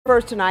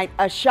First tonight,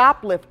 a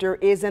shoplifter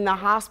is in the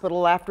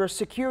hospital after a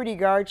security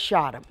guard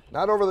shot him.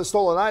 Not over the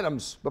stolen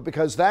items, but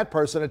because that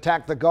person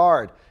attacked the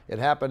guard. It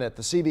happened at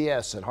the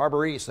CVS at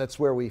Harbor East. That's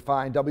where we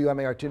find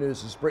WMAR2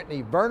 News'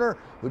 Brittany Werner,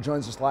 who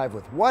joins us live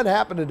with what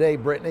happened today,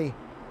 Brittany.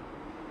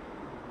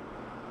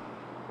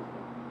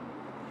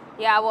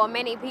 Yeah, well,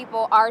 many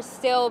people are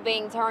still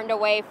being turned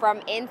away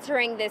from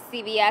entering this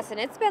CVS, and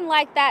it's been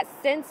like that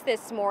since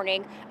this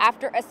morning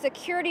after a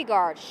security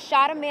guard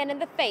shot a man in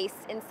the face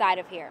inside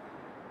of here.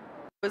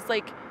 It was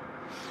like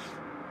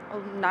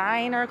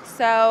 9 or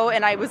so,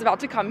 and I was about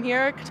to come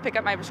here to pick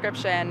up my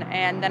prescription,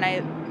 and then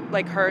I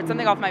heard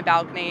something off my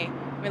balcony.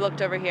 We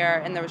looked over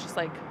here, and there was just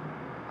a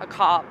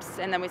cops,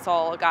 and then we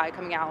saw a guy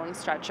coming out on a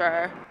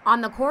stretcher.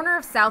 On the corner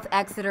of South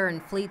Exeter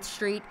and Fleet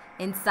Street,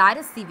 inside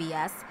a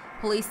CVS,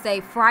 police say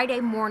Friday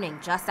morning,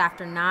 just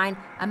after 9,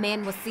 a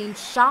man was seen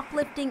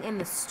shoplifting in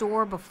the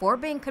store before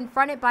being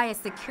confronted by a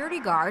security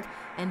guard,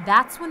 and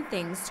that's when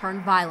things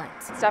turned violent.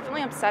 It's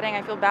definitely upsetting.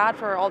 I feel bad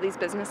for all these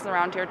businesses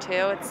around here too.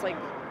 It's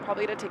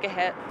probably to take a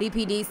hit.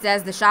 BPD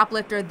says the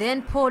shoplifter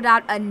then pulled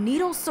out a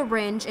needle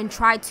syringe and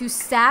tried to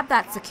stab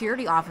that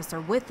security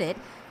officer with it.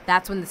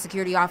 That's when the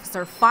security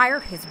officer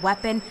fired his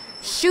weapon,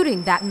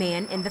 shooting that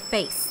man in the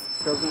face.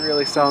 Doesn't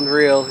really sound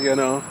real, you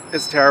know.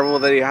 It's terrible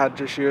that he had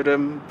to shoot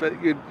him,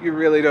 but you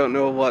really don't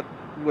know what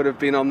would have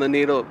been on the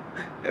needle.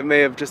 It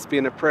may have just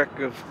been a prick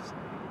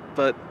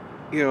but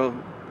you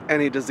know,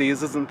 any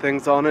diseases and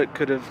things on it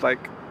could have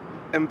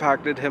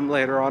impacted him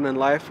later on in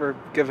life or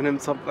given him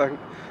something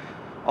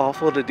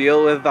awful to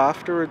deal with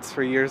afterwards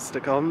for years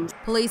to come.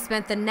 Police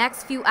spent the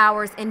next few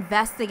hours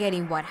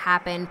investigating what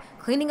happened,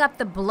 cleaning up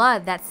the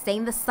blood that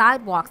stained the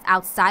sidewalks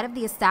outside of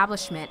the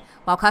establishment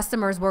while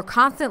customers were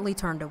constantly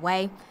turned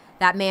away.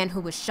 That man who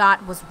was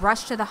shot was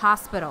rushed to the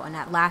hospital and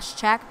at last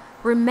check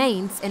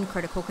remains in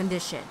critical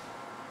condition.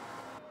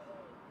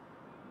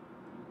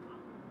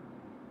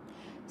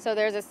 So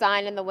there's a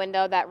sign in the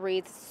window that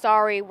reads,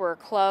 "Sorry, we're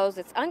closed."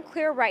 It's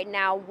unclear right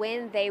now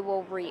when they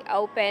will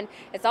reopen.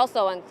 It's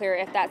also unclear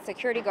if that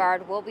security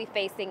guard will be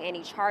facing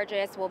any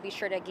charges. We'll be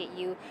sure to get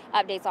you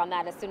updates on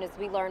that as soon as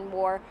we learn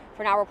more.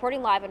 For now,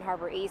 reporting live in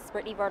Harbor East,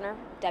 Brittany Werner,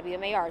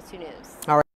 WMAR 2 News. All right.